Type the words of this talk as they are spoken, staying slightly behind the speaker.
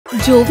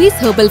Jovi's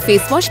Herbal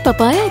Face Wash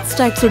Papaya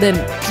Extract Sudan.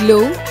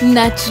 Glow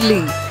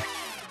naturally.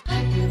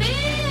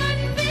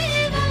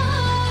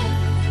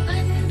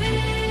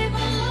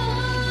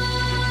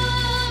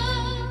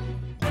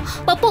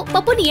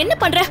 பப்பு நீ என்ன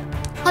பண்ற?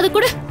 அது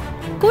கூட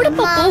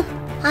பப்பு.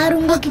 அவர்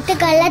உங்ககிட்ட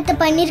கல்லாத்த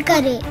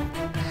பண்ணிருக்காரு.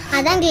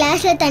 அதான்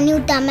கிளாஸ்ல தண்ணி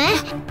ஊத்தாம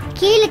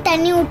கீழே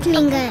தண்ணி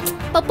ஊத்துனீங்க.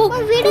 பப்பு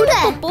விடுங்க.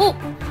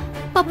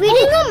 பப்பு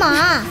விடுங்கம்மா.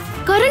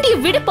 கரண்டியை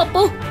விடு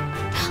பப்பு.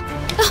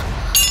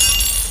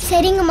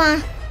 சரிங்கம்மா,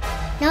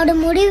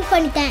 நான் முடிவு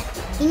பண்ணிட்டேன்.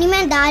 இனிமே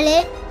அந்த ஆளு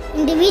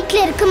இந்த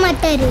வீட்டில் இருக்க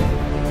மாட்டாரு.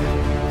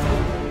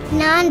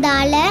 நான் அந்த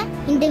ஆளை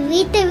இந்த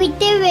வீட்டை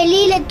விட்டு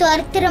வெளியில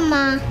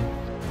துரத்துறேம்மா.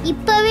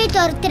 இப்பவே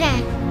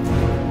துரத்துறேன்.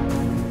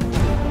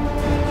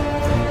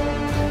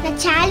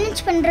 நான்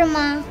சேலஞ்ச்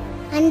பண்றேம்மா.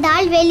 அந்த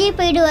ஆள் வெளியே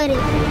போயிடுவாரு.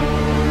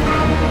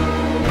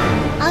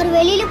 அவர்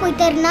வெளியில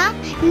போயிட்டாருன்னா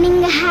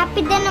நீங்க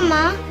ஹாப்பி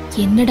தானம்மா?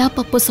 என்னடா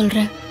பப்பு சொல்ற?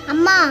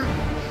 அம்மா,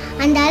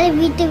 அந்த ஆளை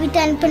வீட்டை விட்டு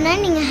அனுப்புனா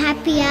நீங்க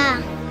ஹாப்பியா?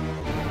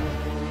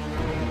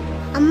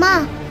 அம்மா,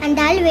 அந்த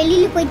ஆள்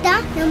வெளியில போயிட்டா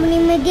நம்ம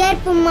நிம்மதியா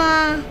இருப்போம்மா.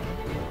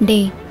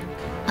 டேய்,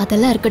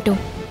 அதெல்லாம்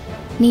இருக்கட்டும்.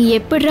 நீ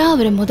எப்படிடா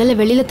அவரை முதல்ல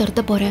வெளியில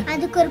துரத்த போற?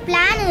 அதுக்கு ஒரு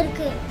பிளான்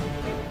இருக்கு.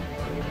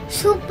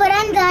 சூப்பரா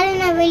அந்த ஆளை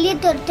நான் வெளியே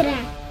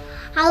துரத்துறேன்.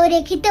 அவரை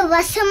கிட்ட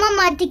வசமா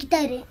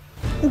மாத்திக்கிட்டாரு.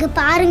 இங்க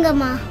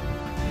பாருங்கம்மா.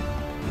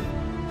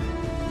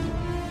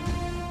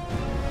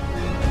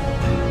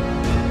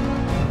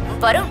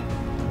 வரும்.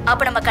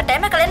 அப்ப நம்ம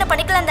கட்டாயமா கல்யாணம்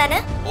பண்ணிக்கலாம்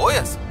தானே? ஓ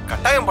எஸ்,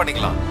 கட்டாயம்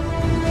பண்ணிக்கலாம்.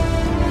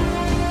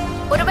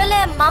 ஒருவேளை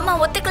மாமா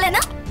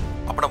ஒத்துக்கலனா?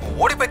 அப்ப நம்ம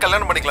ஓடி போய்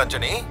கல்யாணம் பண்ணிக்கலாம்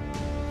ஜெனி.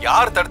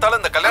 யார் தடுத்தாலும்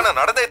இந்த கல்யாணம்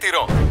நடந்தே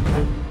தீரும்.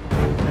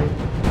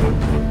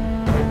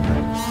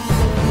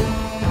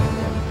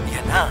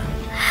 என்ன?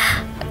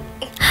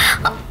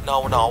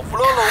 நான் உன்னை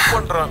அவ்வளோ லவ்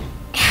பண்றேன்.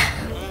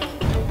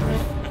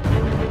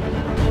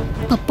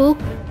 பப்பு,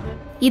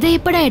 இதை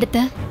எப்படா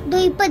எடுத்த?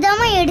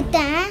 இப்பதாம்மா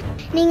எடுத்தேன்.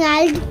 நீங்க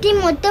அழுத்தி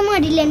மொத்த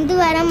மாடியில இருந்து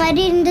வர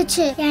மாதிரி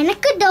இருந்துச்சு.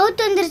 எனக்கு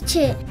டவுட்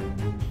வந்துருச்சு.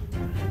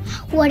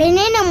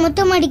 உடனே நான்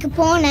மொத்த மாடிக்கு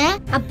போனேன்.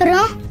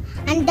 அப்புறம்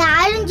அந்த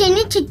ஆளும்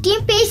ஜெனி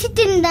சித்தியும்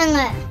பேசிட்டு இருந்தாங்க.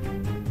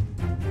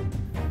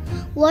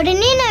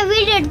 உடனே நான்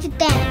வீடியோ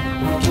எடுத்துட்டேன்.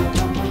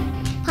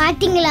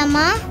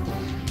 பாத்தீங்களாமா?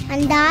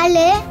 அந்த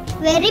ஆளு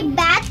வெரி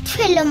பேட்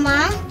ஃபெல்லோமா.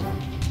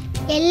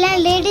 எல்லா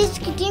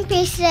லேடிஸ் கிட்டயும்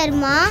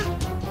பேசுறாருமா.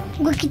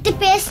 உங்ககிட்ட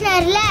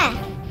பேசினார்ல,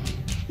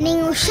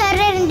 நீங்க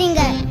உஷாரா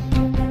இருந்தீங்க.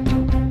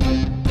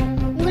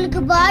 உங்களுக்கு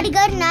பாடி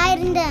கார்டு நான்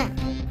இருந்தேன்.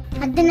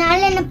 அதனால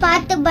என்ன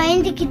பார்த்து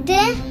பயந்துக்கிட்டு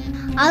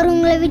அவர்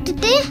உங்களை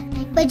விட்டுட்டு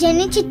இப்ப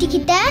ஜெனி சித்தி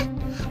கிட்ட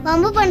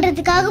வம்பு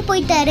பண்றதுக்காக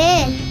போயிட்டாரு.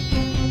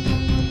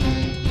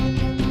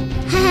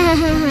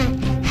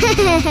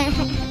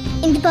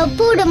 இந்த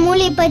பப்புவோட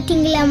மூளையை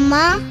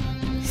பார்த்தீங்களாம்மா?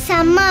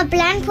 செம்ம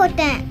பிளான்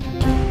போட்டேன்.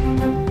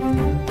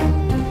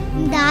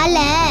 இந்த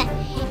ஆளை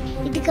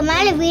இதுக்கு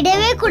மேல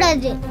விடவே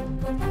கூடாது.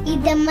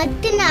 இத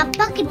மட்டும் நான்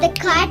அப்பா கிட்ட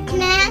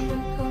காட்டினேன்.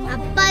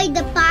 அப்பா இத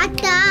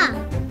பார்த்தா,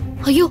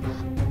 ஐயோ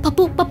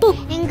பப்பு பப்பு,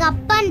 எங்க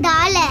அப்பா அந்த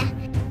ஆளை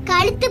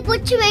கழுத்து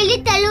பூச்சி வெளியே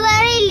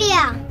தள்ளுவாரே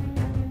இல்லையா?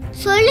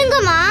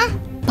 சொல்லுங்கம்மா.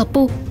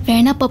 பப்பு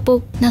வேணா பப்பு,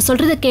 நான்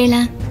சொல்றத கேள.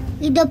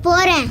 இத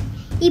போறேன்.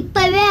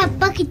 இப்பவே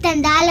அப்பா கிட்ட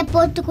அந்த ஆளை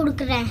போட்டு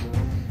கொடுக்குறேன்.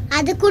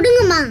 அது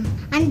கொடுங்கம்மா.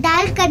 அந்த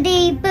ஆள்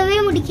கதையை இப்பவே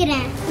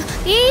முடிக்கிறேன்.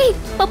 ஏய்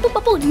பப்பு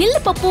பப்பு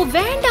நில்லு பப்பு,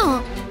 வேண்டாம்.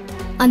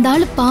 அந்த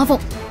ஆளு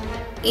பாவம்.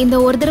 இந்த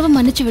ஒரு தடவை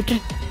மன்னிச்சு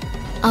விட்டுரு.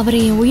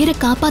 அவரை என் உயிரை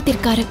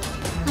காப்பாத்திருக்காரு.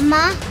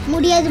 அம்மா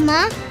முடியாதுமா.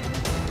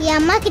 என்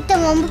அம்மா கிட்ட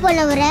வம்பு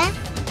பண்ணவர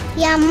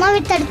என் அம்மாவை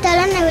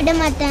தடுத்தாலும் நான் விட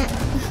மாட்டேன்.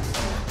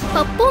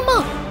 பப்புமா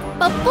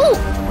பப்பு.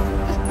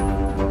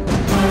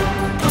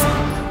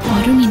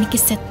 அருண் இன்னைக்கு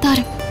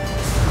செத்தாரு.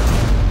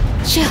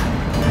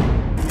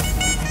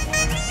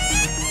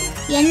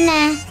 என்ன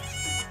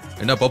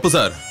என்ன பப்பு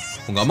சார்,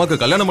 உங்க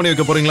அம்மாக்கு கல்யாணம் பண்ணி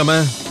வைக்க போறீங்களாமே?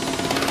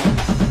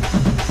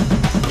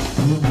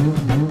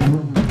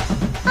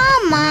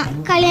 ஆமா,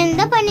 கல்யாணம்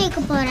தான் பண்ணி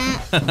வைக்க போறேன்.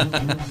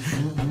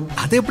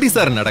 அது எப்படி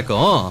சார்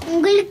நடக்கும்?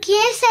 உங்களுக்கு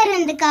ஏன் சார்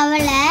அந்த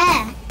கவலை?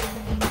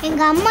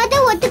 எங்க அம்மா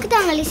தான்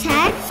ஒத்துக்கிட்டாங்களே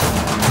சார்.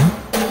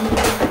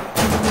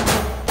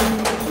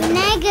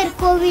 விநாயகர்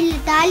கோவில்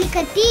தாலி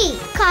கட்டி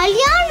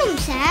கல்யாணம்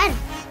சார்.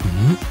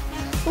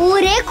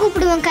 ஊரே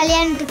கூப்பிடுவேன்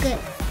கல்யாணத்துக்கு.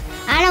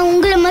 ஆனா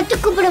உங்களை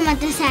மட்டும் கூப்பிட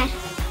மாட்டேன் சார்.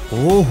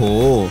 ஓஹோ,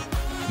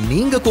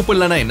 நீங்க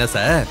கூப்பிடலனா என்ன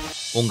சார்?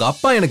 உங்க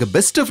அப்பா எனக்கு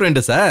பெஸ்ட்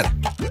ஃப்ரெண்ட் சார்.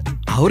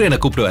 அவரு என்ன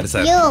கூப்பிடுவாரு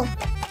சார். ஐயோ,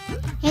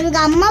 எங்க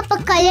அம்மா அப்பா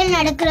கல்யாணம்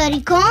நடக்கிற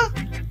வரைக்கும்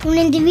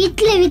உன்னை இந்த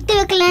வீட்டுல வித்து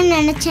வைக்கலாம்னு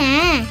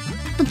நினைச்சேன்.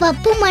 இப்ப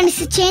பப்பு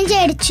மனசு சேஞ்ச்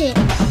ஆயிடுச்சு.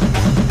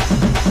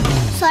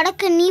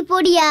 சொடக்க நீ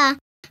போடியா,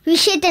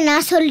 விஷயத்த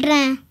நான்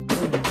சொல்றேன்.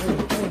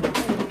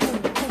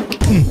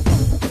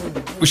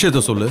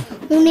 விஷயத்த சொல்லு.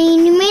 உன்னை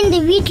இனிமே இந்த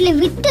வீட்டுல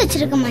வித்து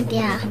வச்சிருக்க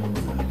மாட்டியா?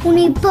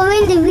 உன்னை இப்பவே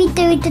இந்த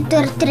வீட்டை விட்டு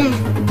துரத்துறேன்.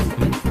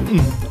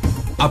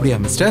 அப்படியா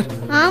மிஸ்டர்?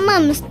 ஆமா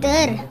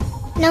மிஸ்டர்.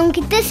 நான்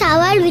உங்ககிட்ட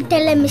சவால்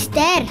விட்டல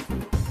மிஸ்டர்.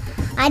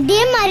 அதே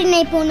மாதிரி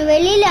நான் இப்போ உன்னை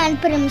வெளியில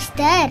அனுப்புறேன்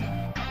மிஸ்டர்.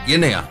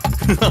 என்னையா?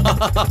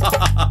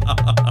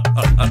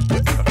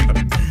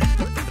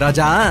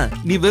 ராஜா,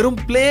 நீ வெறும்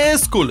பிளே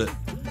ஸ்கூல்,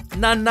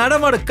 நான்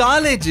நடமாட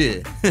காலேஜ்.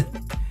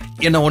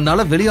 என்ன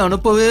உன்னால வெளிய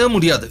அனுப்பவே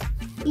முடியாது.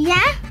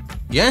 ஏன்?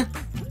 ஏன்?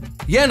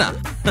 ஏனா?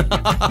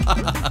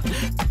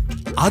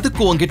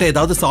 அதுக்கு உன்கிட்ட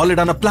ஏதாவது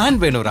சாலிடான பிளான்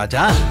வேணும்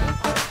ராஜா.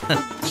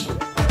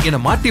 என்ன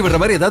மாட்டி விடுற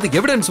மாதிரி ஏதாவது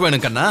எவிடன்ஸ்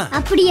வேணும் கண்ணா.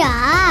 அப்படியா?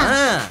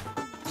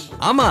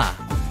 ஆமா,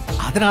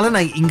 அதனால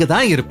நான் இங்க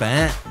தான்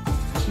இருப்பேன்.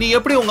 நீ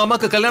எப்படி உங்க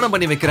அம்மாக்கு கல்யாணம்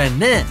பண்ணி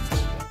வைக்கிறேன்னு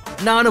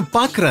நானும்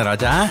பாக்குறேன்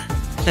ராஜா.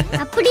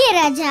 அப்படியே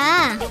ராஜா?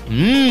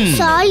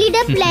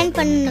 சாலிடா பிளான்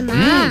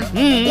பண்ணணுமா?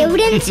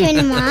 எவிடன்ஸ்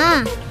வேணுமா?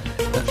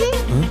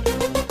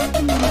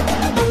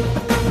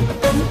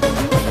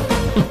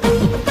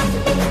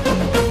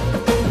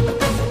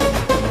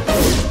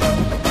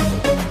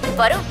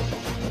 வரும்.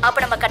 அப்ப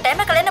நம்ம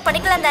கட்டாயமா கல்யாணம்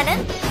பண்ணிக்கலாம் தானே?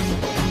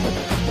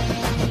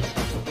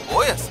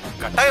 ஓஎஸ்,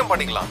 கட்டாயம்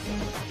பண்ணிக்கலாம்.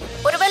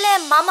 ஒருவேளை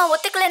மாமா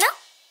ஒத்துக்கலனா?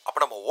 அப்ப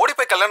நம்ம ஓடி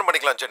போய் கல்யாணம்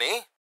பண்ணிக்கலாம் ஜெனி.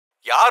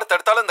 யார்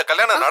தடுத்தாலும் இந்த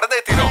கல்யாணம் நடந்தே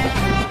தீரும்.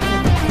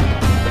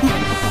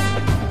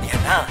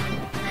 ஏன்னா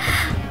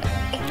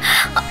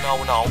நான்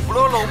உன்னை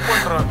அவ்வளோ லவ்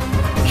பண்றேன்.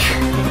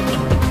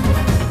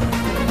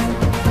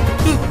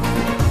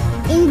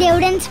 இந்த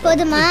எவிடன்ஸ்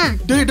போதுமா?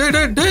 டேய் டேய்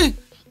டேய் டேய்.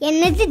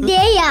 என்னது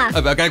டேயா?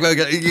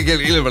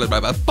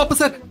 பாப்பு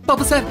சார்,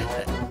 பாப்பு சார்.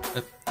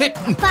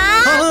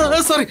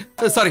 Sorry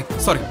sorry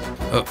sorry.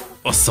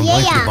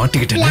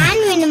 மாட்டிக்கிட்டேன்.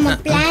 பிளான் வேணுமா?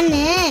 பிளான்.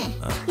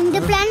 இந்த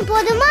பிளான்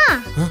போதுமா?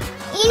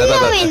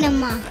 இன்னும்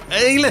வேணுமா?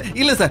 இல்ல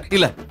இல்ல சார்,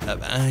 இல்ல.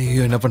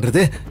 ஐயோ, என்ன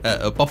பண்றது?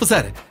 பாப்பு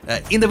சார்,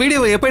 இந்த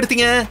வீடியோவை எப்ப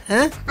எடுத்தீங்க?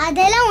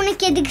 அதெல்லாம்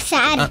உனக்கு எதுக்கு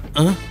சார்?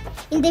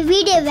 இந்த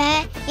வீடியோவை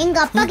எங்க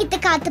அப்பா கிட்ட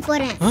காட்ட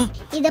போறேன்.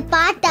 இத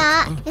பார்த்தா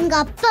எங்க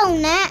அப்பா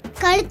உன்னை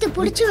கழுத்து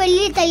புடிச்சு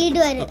வெளியே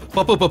தள்ளிடுவாரு.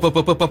 பாப்பு பாப்பு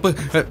பாப்பு பாப்பு,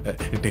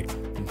 இந்த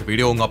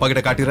வீடியோ உங்க அப்பா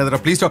கிட்ட காட்டிடுறதுல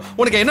ப்ளீஸ்.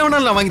 உனக்கு என்ன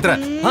வேணாலும் நான் வாங்கி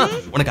தரேன்.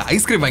 உனக்கு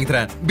ஐஸ்கிரீம் வாங்கி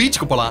தரேன்,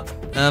 பீச்சுக்கு போலாம்,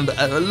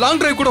 லாங்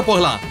டிரைவ் கூட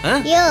போகலாம்.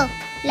 யோ,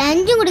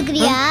 லஞ்சம்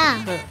குடுக்குறியா?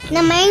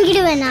 நான்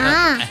மயங்கிடுவேனா?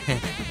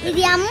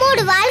 இது அம்மோட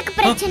வாழ்க்கை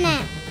பிரச்சனை.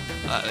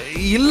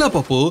 இல்ல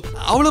பாப்பு,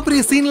 அவ்வளவு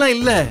பெரிய சீன்லாம்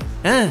இல்ல.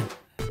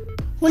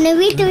 உன்னை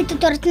வீட்டு விட்டு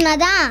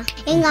துரத்துனாதான்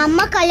எங்க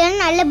அம்மா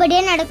கல்யாணம்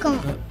நல்லபடியா நடக்கும்.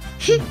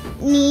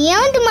 நீ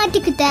ஏன் வந்து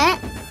மாட்டிக்கிட்ட?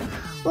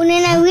 உன்னை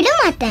நான் விட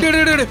மாட்டேன்.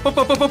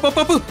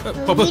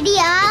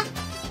 விடியா?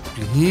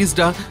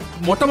 ப்ளீஸ்டா,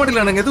 மொட்டை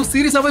மாடியில நாங்க எதுவும்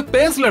சீரியஸாவே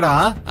பேசலடா.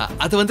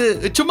 அது வந்து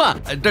சும்மா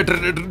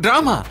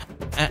டிராமா.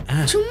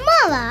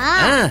 சும்மாவா?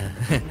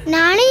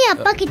 நானும்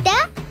அப்பா கிட்ட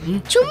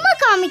சும்மா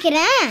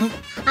காமிக்கிறேன்.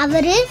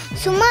 அவரு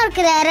சும்மா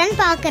இருக்கிறாருன்னு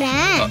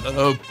பாக்குறேன்.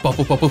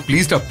 பாப்பு பாப்பு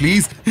ப்ளீஸ்டா,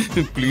 ப்ளீஸ்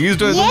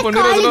ப்ளீஸ்டா, எதுவும்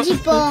பண்ணிடாத. காலேஜ்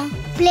போ.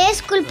 ப்ளே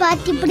ஸ்கூல்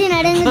பார்த்து இப்படி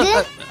நடக்குது.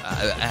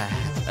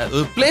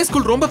 ப்ளே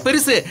ஸ்கூல் ரொம்ப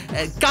பெருசு,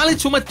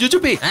 காலேஜ் சும்மா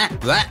ஜுஜுபி.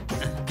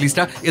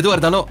 ப்ளீஸ்டா, எதுவா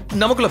இருந்தாலும்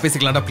நமக்குள்ள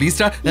பேசிக்கலாம்டா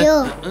ப்ளீஸ்டா. யோ,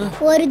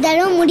 ஒரு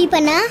தடவை முடி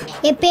பண்ணா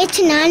என்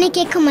பேச்சு நானே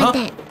கேட்க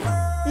மாட்டேன்.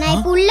 நான்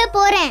இப்ப உள்ள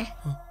போறேன்.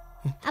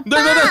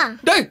 அப்பா,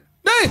 டேய்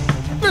டேய்,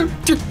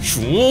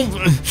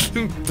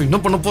 என்ன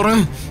பண்ண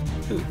போறேன்?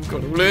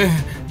 கடவுளே,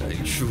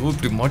 ஷூ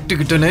இப்படி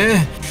மாட்டிக்கிட்டேனே.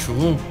 ஷூ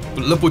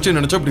புள்ள பூச்சி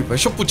நினைச்சா இப்படி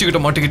விஷ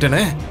பூச்சிக்கிட்ட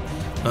மாட்டிக்கிட்டேனே.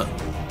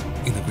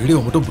 இந்த வீடியோ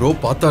மட்டும் ப்ரோ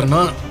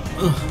பார்த்தாருன்னா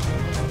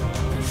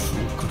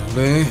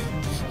கடவுளே,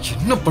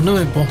 என்ன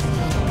பண்ணுவேன் இப்போ?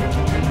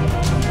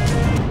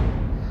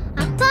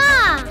 அப்பா.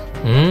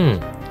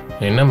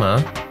 என்னம்மா?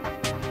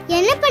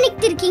 என்ன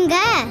பண்ணிட்டு இருக்கீங்க?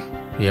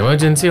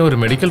 எமர்ஜென்சியா ஒரு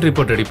மெடிக்கல்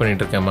ரிப்போர்ட் ரெடி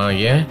பண்ணிட்டு இருக்கேம்மா.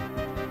 ஏன்?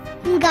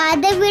 இங்க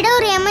அதை விட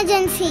ஒரு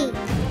எமர்ஜென்சி.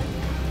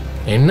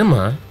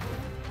 என்னம்மா?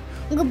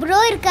 உங்க ப்ரோ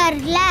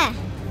இருக்காருல்ல?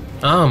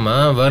 ஆமா,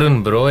 வருண்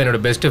ப்ரோ, என்னோட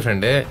பெஸ்ட்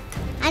ஃப்ரெண்டு.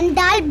 அந்த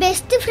ஆள்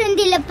பெஸ்ட்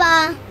ஃப்ரெண்ட் இல்லப்பா,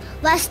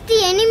 வஸ்தி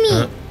எனிமி,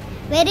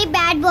 வெரி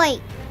பேட் பாய்.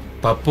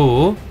 பப்பு,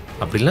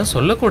 அப்படிலாம்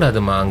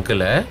சொல்லக்கூடாதுமா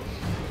அங்கிள்.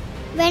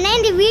 வேணா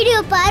இந்த வீடியோ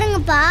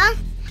பாருங்கப்பா,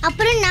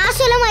 அப்புறம் நான்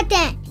சொல்ல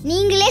மாட்டேன்,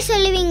 நீங்களே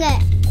சொல்லுவீங்க.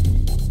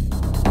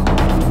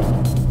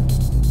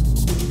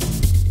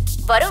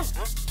 வரும்.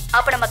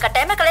 அப்ப நம்ம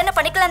கட்டாயமா கல்யாணம்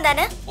பண்ணிக்கலாம்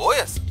தானே?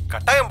 ஓஎஸ்,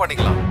 கட்டாயம்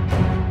பண்ணிக்கலாம்.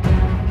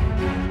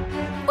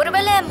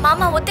 ஒருவேளை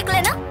மாமா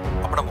ஒத்துக்கலனா?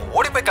 அப்ப நம்ம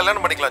ஓடி போய்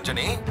கல்யாணம் பண்ணிக்கலாம்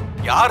ஜெனி.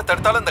 யார்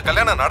தடுத்தாலும் இந்த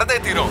கல்யாணம் நடந்தே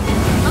தீரும்.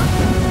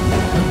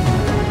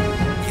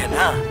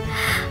 ஏன்னா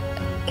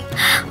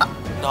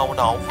நான்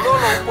உன்னை அவ்வளோ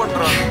லவ்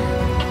பண்றேன்.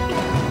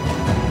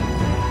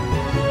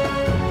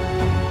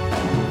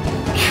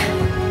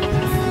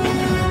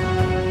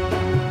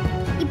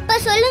 இப்ப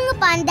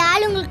சொல்லுங்கப்பா, அந்த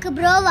ஆள் உங்களுக்கு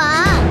ப்ரோவா?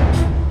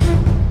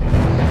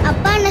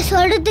 அப்பா, நான்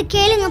சொல்றது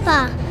கேளுங்கப்பா,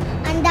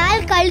 அந்த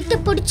ஆள் கழுத்து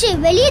புடிச்சு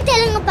வெளியே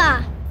தள்ளுங்கப்பா.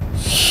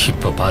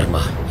 இப்ப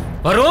பாருமா.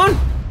 வருண்,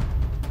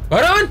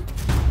 வருண்,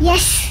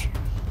 எஸ்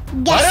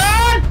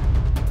வருண்,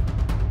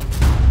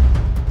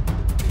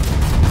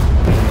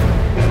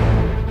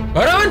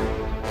 வருண்,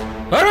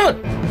 வருண்,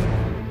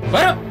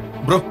 வருண்.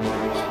 ப்ரோ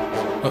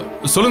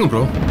சொல்லுங்க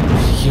ப்ரோ.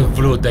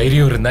 எவ்வளவு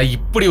தைரியம் இருந்தா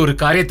இப்படி ஒரு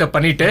காரியத்தை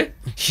பண்ணிட்டு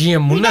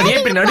என் முன்னாடியே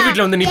இப்படி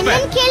நடுவீட்ல வந்து நிப்ப?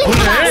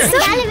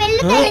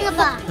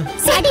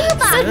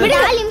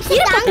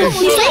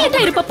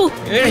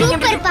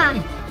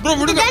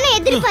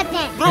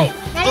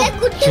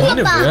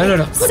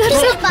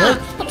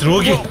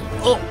 துரோகி,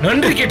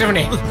 நன்றி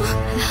கேட்டவனே.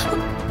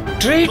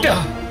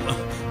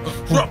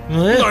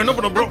 என்ன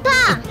பண்ண ப்ரோ?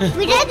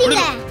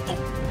 விடாதீங்க,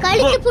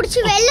 கழுத்து புடிச்சு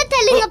வெள்ள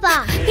தள்ளுங்கப்பா.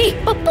 ஏய்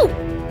பப்பு,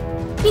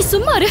 நீ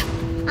சும்மா இரு.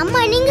 அம்மா,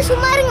 நீங்க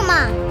சும்மா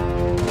இருங்கம்மா.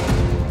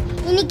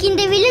 இன்னைக்கு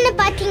இந்த வில்லனை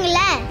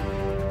பாத்தீங்களா?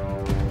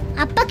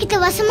 அப்பா கிட்ட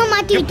வசமா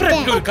மாட்டி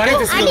விட்டேன்.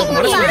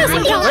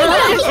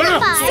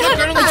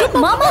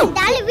 மாமா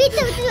டால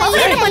வீட்டை விட்டு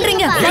என்ன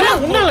பண்றீங்க?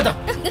 உன்னதான்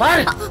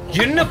பாரு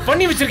என்ன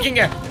பண்ணி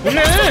வச்சிருக்கீங்க.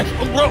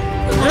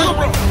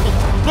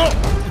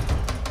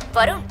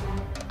 வருண்,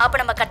 அப்ப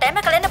நம்ம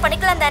கட்டாயமா கல்யாணம்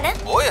பண்ணிக்கலாம் தானே?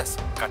 ஓ எஸ்,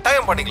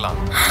 கட்டாயம் பண்ணிக்கலாம்.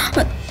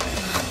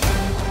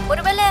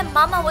 ஒருவேளை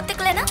மாமா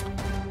ஒத்துக்கலனா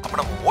அப்ப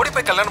நம்ம ஓடி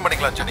போய் கல்யாணம்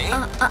பண்ணிக்கலாம் ஜெனி.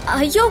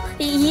 ஐயோ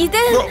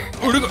இது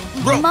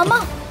மாமா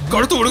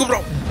கழுத்து விடுங்க ப்ரோ.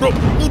 ப்ரோ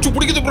மூச்சு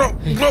பிடிக்குது ப்ரோ.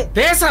 ப்ரோ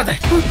பேசாத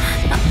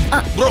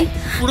ப்ரோ.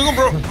 விடுங்க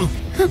ப்ரோ.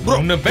 ப்ரோ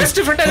உன்னை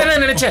பெஸ்ட் ஃப்ரெண்டா தானே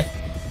நினைச்சேன்.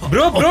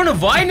 ப்ரோ ப்ரோன்னு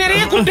வாய்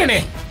நிறைய கூப்பிட்டேனே.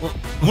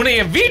 உன்னை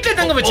என் வீட்டுல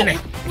தங்க வச்சனே.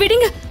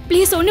 விடுங்க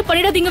ப்ளீஸ், ஒண்ணு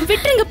பண்ணிடாதீங்க,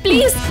 விட்டுருங்க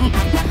ப்ளீஸ்.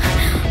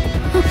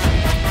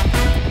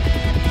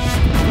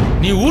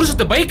 நீ ஊர்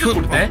சுத்த பைக்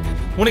கொடுத்த,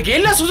 உனக்கு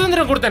எல்லா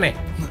சுதந்திரம் கொடுத்தனே.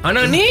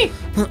 ஆனா நீ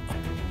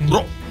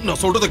ப்ரோ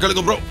நான் சொல்றத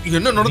கேளுங்க ப்ரோ.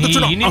 என்ன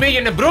நடந்துச்சு? இனிமே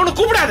என்ன ப்ரோன்னு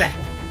கூப்பிடாத.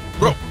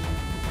 ப்ரோ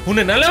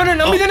உன்னை நல்லவன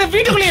நம்பி தானே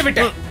வீட்டுக்குள்ளேயே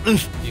விட்டேன்.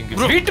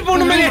 எங்க வீட்டு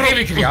பொண்ணு மேலே கை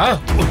வைக்கிறியா?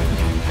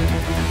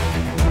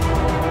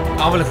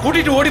 அவளை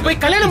கூட்டிட்டு ஓடி போய்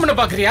கல்யாணம் பண்ண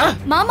பாக்குறியா?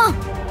 மாமா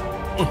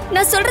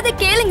நான் சொல்றத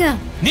கேளுங்க.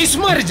 நீ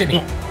சும்மா இரு ஜெனி.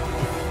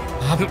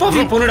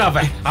 அப்பாவி பொண்ணுடா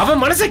அவ. அவ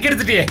மனசை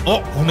கெடுத்துட்டியே.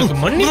 உனக்கு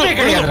மன்னிப்பே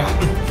கிடையாதுடா.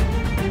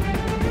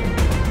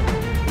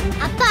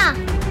 அப்பா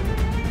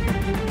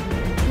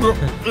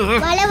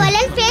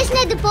வளவளன்னு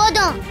பேசினது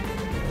போதும்,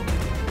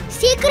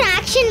 சீக்கிரம்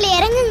ஆக்ஷன்ல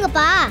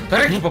இறங்குங்கப்பா.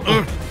 கரெக்ட்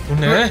பாப்பா.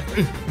 உன்னை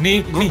நீ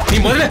நீ நீ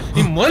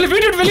முதல்ல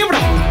வீட்டை விட்டு வெளியே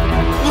போடா.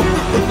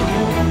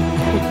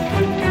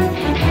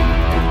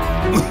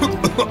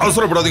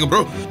 அவசரப்படாதீங்க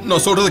ப்ரோ.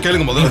 நான் சொல்றத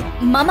கேளுங்க முதல்ல.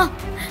 மாமா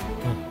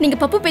நீங்க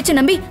பப்பு பேச்ச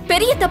நம்பி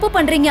பெரிய தப்பு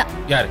பண்றீங்க.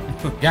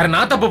 யார்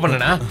நான் தப்பு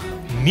பண்ணனா?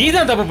 நீ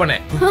தான் தப்பு பண்ண.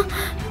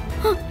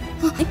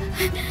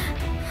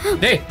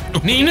 டேய்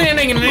நீ இன்னும்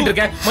என்ன இங்க நின்னுட்டு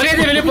இருக்க?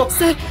 மரியாதையா வெளிய போ.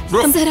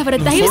 சார் அவரை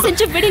தயவு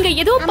செஞ்சு விடுங்க,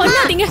 எதுவும்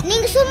பண்ணாதீங்க.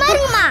 நீங்க சும்மா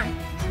இருங்கம்மா.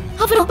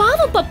 அவர்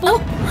பாவம் பப்பு.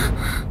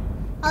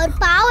 அவர்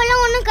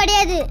பாவம்லாம் ஒண்ணும்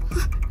கிடையாது.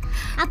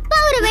 அப்பா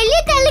ஒரு வெளிய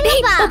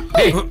தள்ளுங்கப்பா.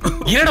 டேய்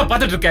என்னடா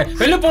பாத்துட்டு இருக்க?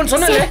 வெளிய போன்னு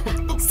சொன்னல.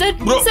 சார்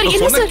ப்ரோ சார்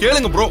என்ன சொன்ன சார்?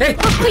 கேளுங்க ப்ரோ.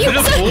 வெளிய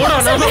போடா.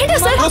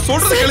 வேண்டாம் சார். ப்ரோ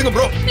சொல்றத கேளுங்க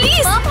ப்ரோ.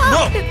 ப்ளீஸ்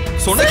ப்ரோ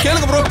சொன்ன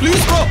கேளுங்க ப்ரோ.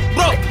 Please bro.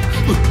 ப்ரோ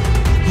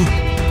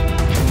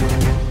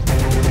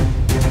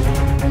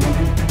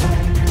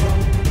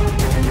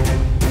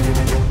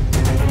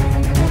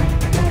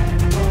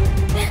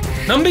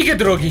நம்பிக்கை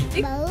துரோகி.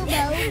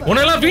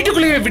 உன்னெல்லாம்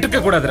வீட்டுக்குள்ளேயே விட்டுக்க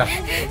கூடாதுடா.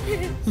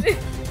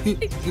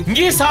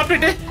 இங்கேயே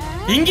சாப்பிட்டுட்டு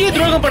இங்கேயே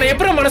துரோகம் பண்ண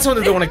எப்பறம் மனசு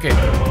வந்தது உனக்கு?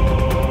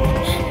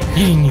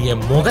 நீ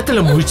என்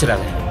முகத்துல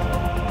முழிச்சிடாத.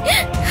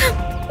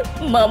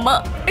 மாமா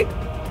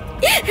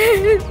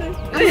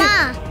அம்மா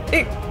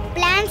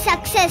பிளான்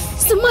சக்சஸ்.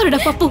 சும்மா இருடா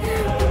பப்பு.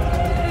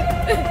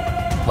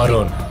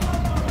 வருண்,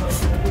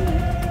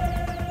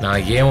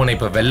 நான் ஏன் உன்னை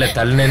இப்ப வெள்ள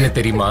தள்ளினேன்னு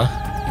தெரியுமா?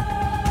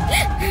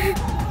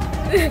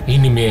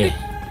 இனிமே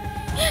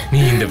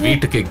நீ இந்த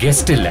வீட்டுக்கு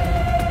கெஸ்ட் இல்ல.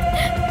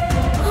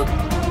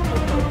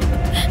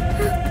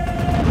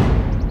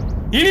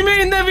 இனிமே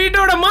இந்த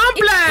வீட்டோட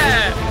மாப்பிள்ளை.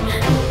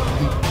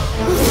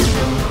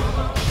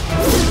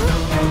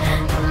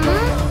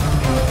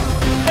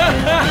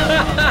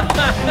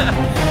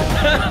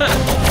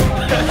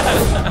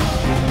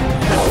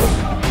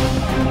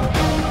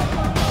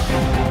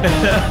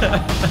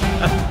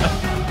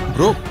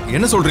 ப்ரோ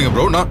என்ன சொல்றீங்க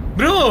ப்ரோ? நான்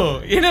ப்ரோ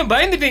என்ன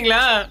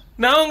பயந்துட்டீங்களா?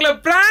 நான் உங்களை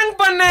பிராங்க்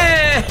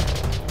பண்ணேன்.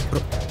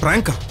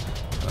 பிராங்கா?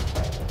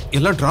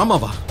 எல்லாம்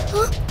டிராமாவா?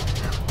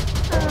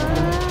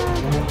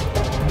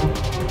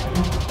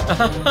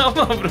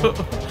 ஆமா ப்ரோ.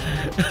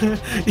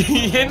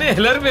 என்ன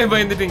எல்லாருமே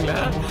பயந்துட்டீங்களா?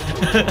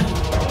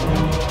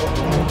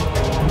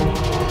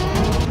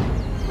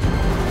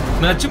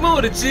 நான் சும்மா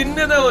ஒரு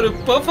சின்னதா ஒரு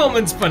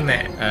பெர்ஃபார்மன்ஸ்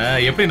பண்ணேன்.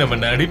 எப்படி நம்ம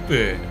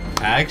நடிப்பு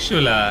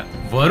ஆக்சுவலா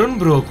வருண்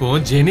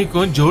ப்ரோக்கும்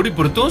ஜெனிக்கும் ஜோடி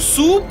பொருத்தம்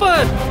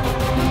சூப்பர்.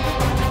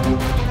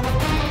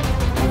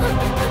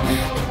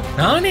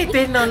 நானே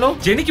தேடினாலும்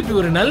ஜெனிக்கு இப்படி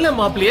ஒரு நல்ல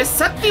மாப்பிள்ளைய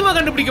சத்தியமா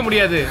கண்டுபிடிக்க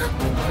முடியாது.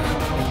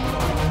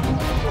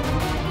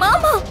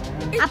 மாமா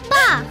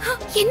அப்பா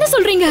என்ன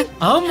சொல்றீங்க?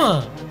 ஆமா,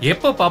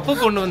 எப்ப பப்பு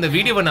கொண்டு வந்த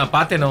வீடியோவை நான்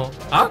பார்த்தேனோ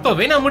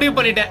அப்பவே நான் முடிவு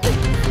பண்ணிட்டேன்.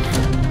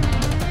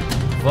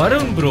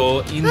 வருண் ப்ரோ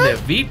இந்த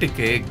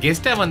வீட்டுக்கு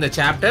கெஸ்டா வந்த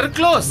சாப்டர்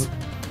க்ளோஸ்.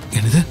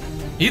 என்னது?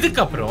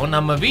 இதுக்கப்புறம்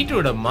நம்ம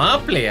வீட்டோட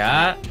மாப்பிள்ளையா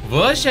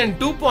வெர்ஷன்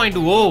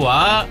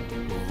 2.0வா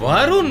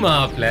வருண்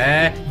மாப்பிள்ளை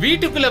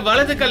வீட்டுக்குள்ள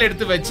வலது கால்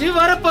எடுத்து வச்சு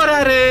வர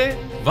போறாரு.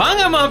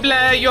 வாங்க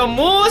மாப்பிள்ளை, you are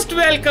most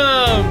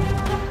welcome.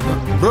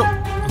 Bro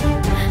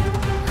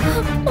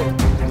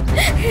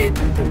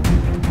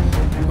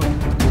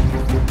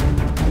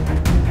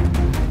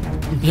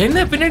என்ன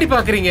பின்னாடி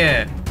பாக்குறீங்க?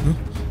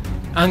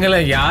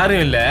 அங்கெல்லாம்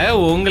யாரும் இல்ல,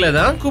 உங்களை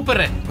தான்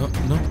கூப்பிடுறேன்.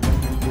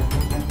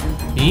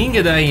 நீங்க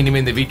தான்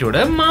இனிமே இந்த வீட்டோட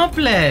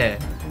மாப்பிள்ளை.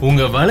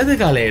 உங்க வலது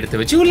காலை எடுத்து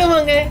வச்சு உள்ள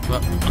வாங்க.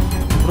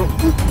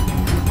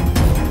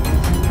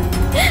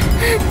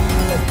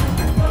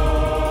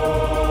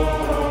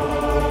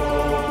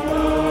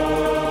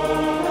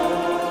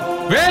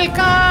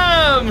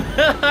 வெல்கம்.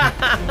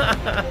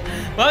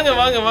 வாங்க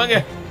வாங்க வாங்க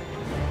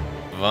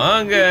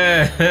வாங்க.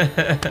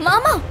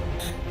 மாமா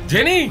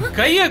ஜெனி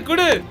கைய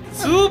குடு.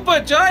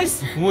 Super choice.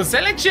 உன்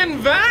செலக்ஷன்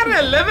வேற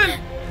லெவல்.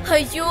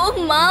 ஐயோ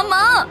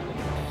மாமா,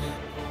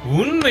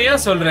 உண்மையா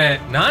சொல்றேன்,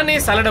 நானே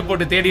சலட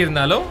போட்டு தேடி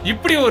இருந்தாலும்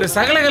இப்படி ஒரு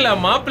சகலகல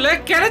மாப்பிள்ள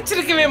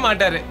கிடைச்சிருக்கவே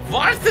மாட்டாரு.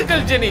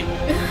 வாழ்த்துக்கள் ஜெனி.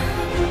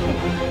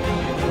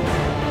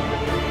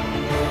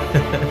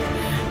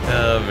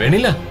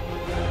 வெனிலா,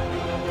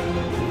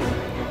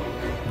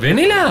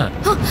 வெனிலா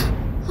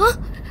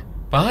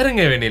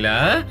பாருங்க வெனிலா,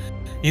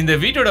 இந்த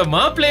வீட்டோட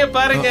மாப்பிள்ளைய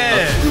பாருங்க.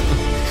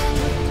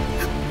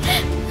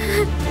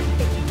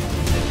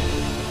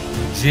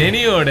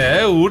 ஜெனியோட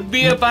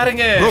உட்பிய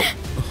பாருங்க.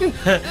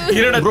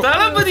 என்னோட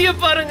தளபதிய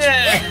பாருங்க.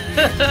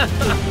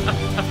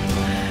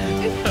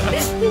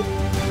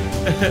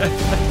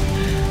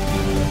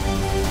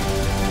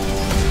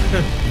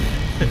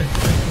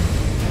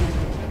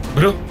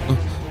 ப்ரோ,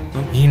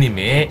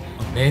 இனிமே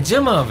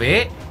நிஜமாவே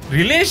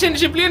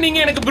ரிலேஷன்ஷிப்லயே நீங்க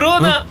எனக்கு ப்ரோ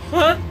தான்.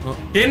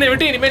 என்னை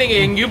விட்டு இனிமே நீங்க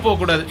எங்கேயும் போக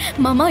கூடாது.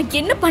 மாமா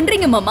என்ன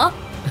பண்றீங்க மாமா?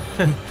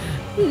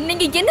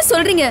 நீங்க என்ன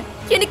சொல்றீங்க?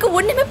 எனக்கு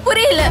ஒண்ணுமே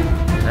புரியல.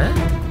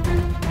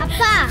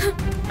 அப்பா,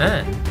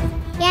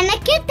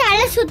 எனக்கே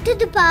தலை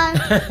சுத்துதுப்பா.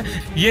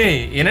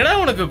 ஏய், என்னடா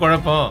உனக்கு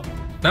குழப்பம்?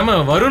 நம்ம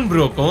வருண்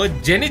ப்ரோக்கும்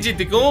ஜெனி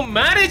ஜித்திக்கும்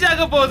மேரேஜ்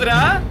ஆக போகுதுடா.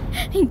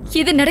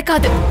 இது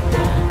நடக்காது.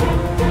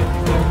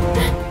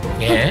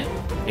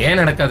 ஏன்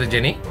நடக்காது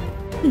ஜெனி?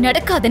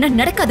 நடக்காதுன்னா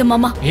நடக்காது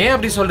மாமா. ஏன்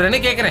அப்படி சொல்றேன்னு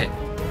கேக்குறேன்.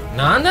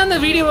 நான் தான் அந்த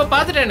வீடியோவை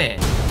பார்த்துட்டேனே.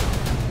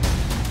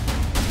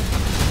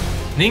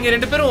 நீங்க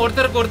ரெண்டு பேரும்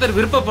ஒருத்தருக்கு ஒருத்தர்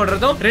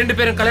விருப்பப்படுறதும், ரெண்டு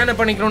பேரும் கல்யாணம்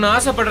பண்ணிக்கணும்னு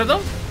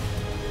ஆசைப்படுறதும்,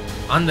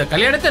 அந்த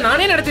கல்யாணத்தை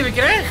நானே நடத்தி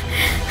வைக்கிறேன்.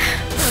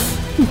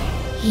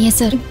 ஏன்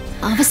சார்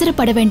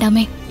அவசரப்பட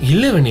வேண்டாமே?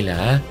 இல்ல வெண்ணிலா,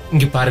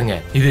 இங்க பாருங்க,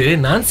 இது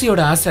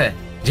நான்சியோட ஆசை.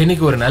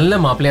 ஜெனிக்கு ஒரு நல்ல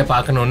மாப்பிள்ளைய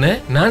பார்க்கணும்னு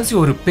நான்சி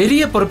ஒரு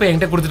பெரிய பொறுப்பை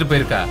என்கிட்ட கொடுத்துட்டு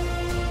போயிருக்கா.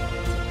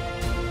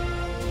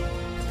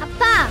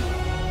 அப்பா,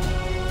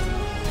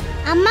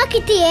 அம்மா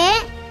கிட்டயே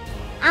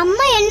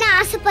அம்மா என்ன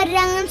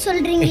ஆசைப்படுறாங்கன்னு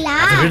சொல்றீங்களா?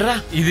 விடுறா,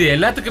 இது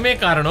எல்லாத்துக்குமே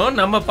காரணம்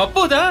நம்ம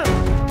பப்பு தான்.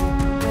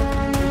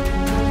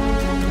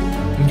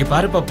 இங்க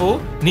பாரு பப்பு,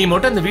 நீ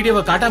மட்டும் அந்த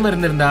வீடியோவை காட்டாம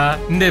இருந்திருந்தா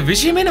இந்த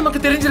விஷயமே நமக்கு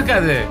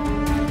தெரிஞ்சிருக்காது.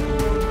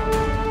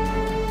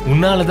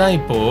 உன்னாலதான்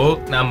இப்போ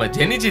நாம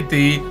ஜெனி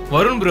சித்தி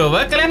வருண் ப்ரோவை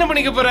கல்யாணம்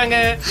பண்ணிக்க போறாங்க.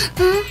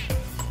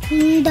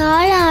 இந்த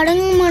ஆள்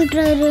அடங்க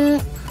மாட்டாரு.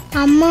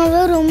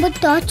 அம்மாவை ரொம்ப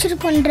டார்ச்சர்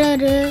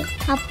பண்றாரு.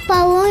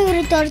 அப்பாவும்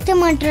இவரை துரத்த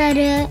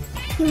மாட்டாரு.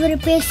 இவர்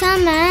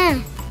பேசாம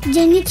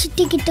ஜெனி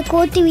சித்தி கிட்ட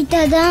கோத்தி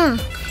விட்டாதான்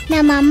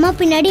நம்ம அம்மா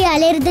பின்னாடி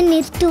அலையறத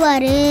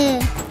நிறுத்துவாரு.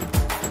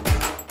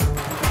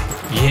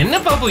 என்ன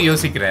பாப்பு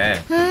யோசிக்கிற?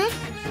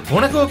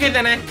 உனக்கு ஓகே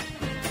தானே?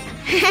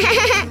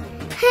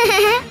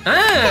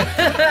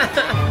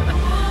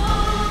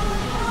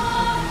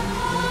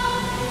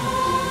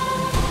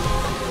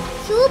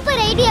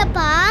 சூப்பர்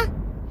ஐடியாப்பா.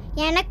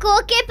 எனக்கு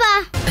ஓகேப்பா.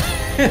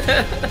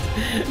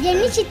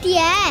 ஜெனி சித்திய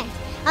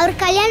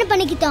அவர் கல்யாணம்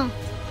பண்ணிக்கிட்டோம்.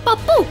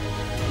 பப்பு,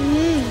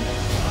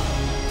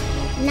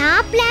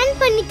 நான் பிளான்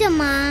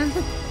பண்ணிட்டேம்மா.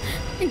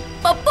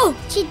 பப்பு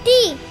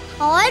சித்தி,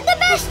 ஆல் தி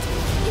பெஸ்ட்.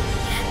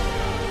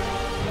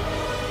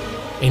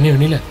 என்ன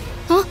வெண்ணிலா,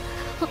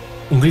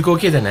 உங்களுக்கு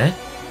ஓகே தானே?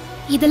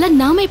 இதெல்லாம்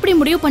நாம எப்படி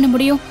முடிவு பண்ண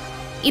முடியும்?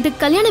 இது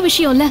கல்யாண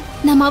விஷயம் இல்ல,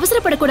 நாம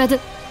அவசரப்படக்கூடாது.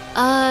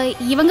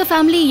 இவங்க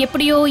ஃபேமிலி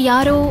எப்படியோ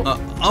யாரோ.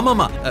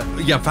 ஆமாமா,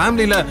 என்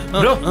ஃபேமிலில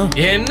ப்ரோ,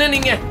 என்ன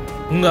நீங்க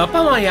உங்க அப்பா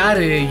அம்மா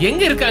யாரு,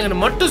 எங்க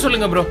இருக்காங்கன்னு மட்டும்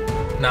சொல்லுங்க ப்ரோ.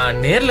 நான்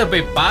நேர்ல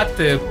போய்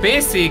பார்த்து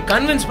பேசி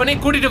கன்வின்ஸ் பண்ணி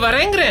கூட்டிட்டு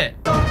வரேங்கிறேன்.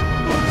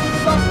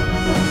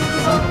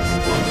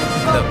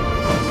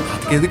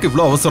 எதுக்கு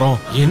இவ்ளோ அவசரம்?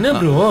 என்ன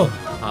ப்ரோ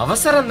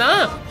அவசரம்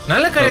தான்,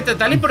 நல்ல காரியத்தை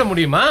தள்ளிப்பட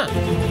முடியுமா?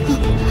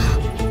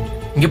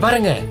 இங்க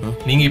பாருங்க,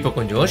 நீங்க இப்ப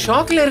கொஞ்சம்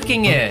ஷாக்ல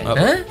இருக்கீங்க.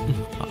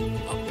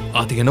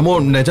 அது என்னமோ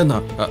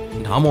நிஜம்தான்.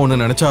 நாம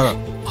ஒண்ணு நினைச்சா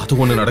அது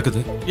ஒண்ணு நடக்குது.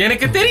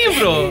 எனக்கு தெரியும்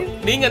ப்ரோ,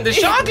 நீங்க அந்த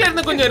ஷாக்ல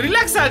இருந்து கொஞ்சம்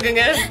ரிலாக்ஸ்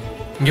ஆகுங்க.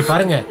 இங்க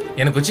பாருங்க,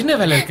 எனக்கு சின்ன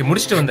வேலை இருக்கு,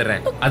 முடிச்சிட்டு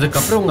வந்துடுறேன்.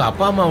 அதுக்கப்புறம் உங்க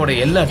அப்பா அம்மாவோட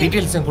எல்லா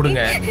டீடைல்ஸும்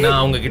கொடுங்க. நான்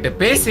அவங்க கிட்ட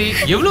பேசி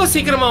எவ்வளவு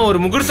சீக்கிரமா ஒரு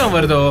முகூர்த்தம்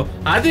வருதோ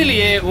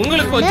அதுலயே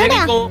உங்களுக்கும்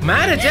ஜெனிக்கும்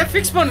மேரேஜ்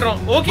ஃபிக்ஸ் பண்றோம்.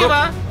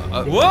 ஓகேவா?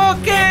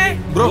 Okay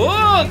bro.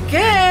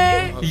 ஓகே.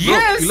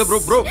 எஸ். இல்ல bro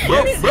bro bro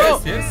bro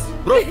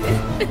bro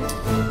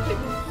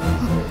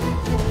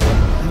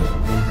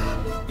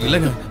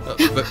இல்லங்க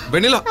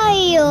வெண்ணிலா.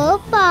 ஐயோ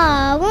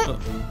பாவம்.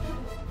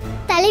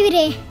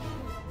 தலைவரே,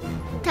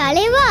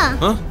 தலைவா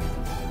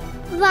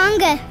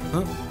வாங்க.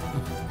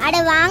 அட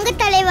வாங்க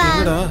தலைவா.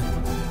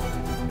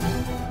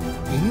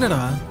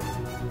 என்னடா?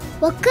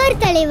 உட்கார்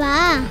தலைவா.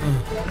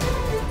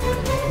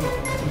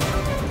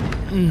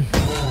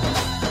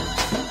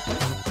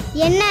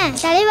 என்ன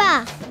தலைவா,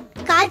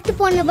 காத்து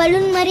போன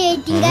பலூன் மாதிரி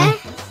ஆயிட்டீங்க.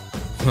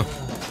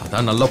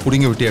 அதான் நல்லா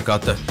புடிங்க விட்டிய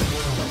காத்த.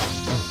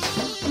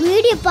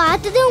 வீடியோ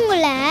பார்த்தது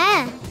உங்களை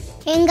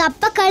எங்க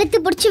அப்பா கழுத்து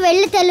பிடிச்சி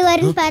வெளில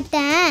தள்ளுவாருன்னு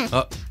பார்த்தேன்.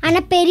 ஆனா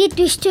பெரிய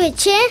ட்விஸ்ட்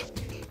வச்சு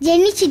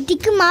ஜெனி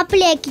சித்திக்கு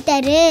மாப்பிள்ளை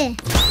ஆக்கிட்டாரு.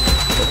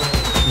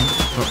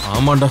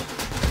 ஆமாண்டா.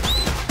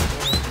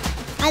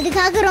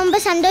 அதுக்காக ரொம்ப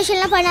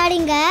சந்தோஷம்லாம்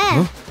பண்ணாதீங்க.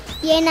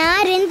 ஏன்னா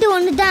ரெண்டு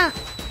ஒண்ணுதான்,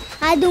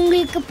 அது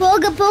உங்களுக்கு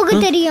போக போக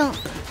தெரியும்.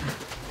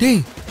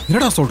 டேய்,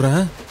 என்னடா சொல்ற?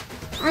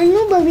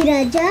 அனுபவி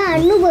ராஜா,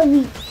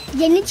 அனுபவி.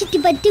 ஜெனி சித்தி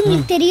பத்தி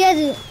உங்களுக்கு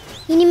தெரியாது.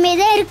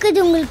 இனிமேதான் இருக்குது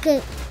உங்களுக்கு.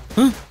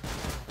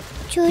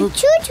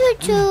 சுச்சு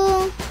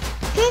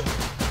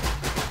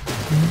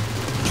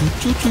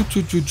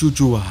சுச்சு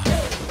சுச்சுவா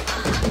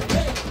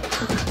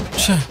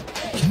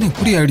என்ன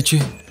இப்படி ஆயிடுச்சு?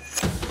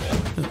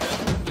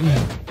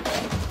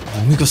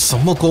 பூமிக்கு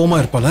செம்ம கோவமா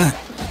இருப்பால.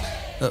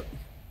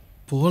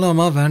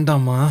 போலாமா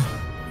வேண்டாமா?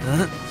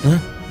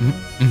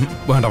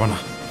 வேண்டாம்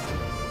வேண்டாம்,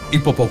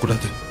 இப்போ போக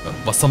கூடாது.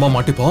 வசமா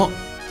மாட்டிப்போம்.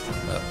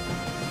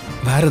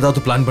 வேற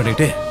ஏதாவது பிளான்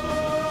பண்ணிட்டு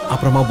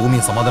அப்புறமா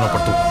பூமியை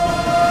சமாதானப்படுத்துவோம்.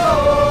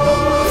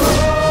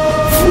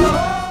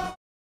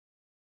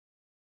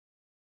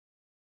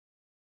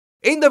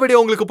 இந்த வீடியோ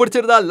உங்களுக்கு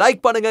பிடிச்சிருந்தா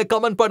லைக் பண்ணுங்க,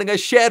 கமெண்ட் பண்ணுங்க,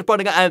 ஷேர்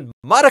பண்ணுங்க and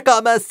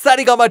மறக்காம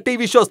சரிகமா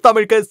டிவி ஷோஸ்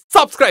தமிழுக்கு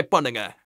சப்ஸ்கிரைப் பண்ணுங்க.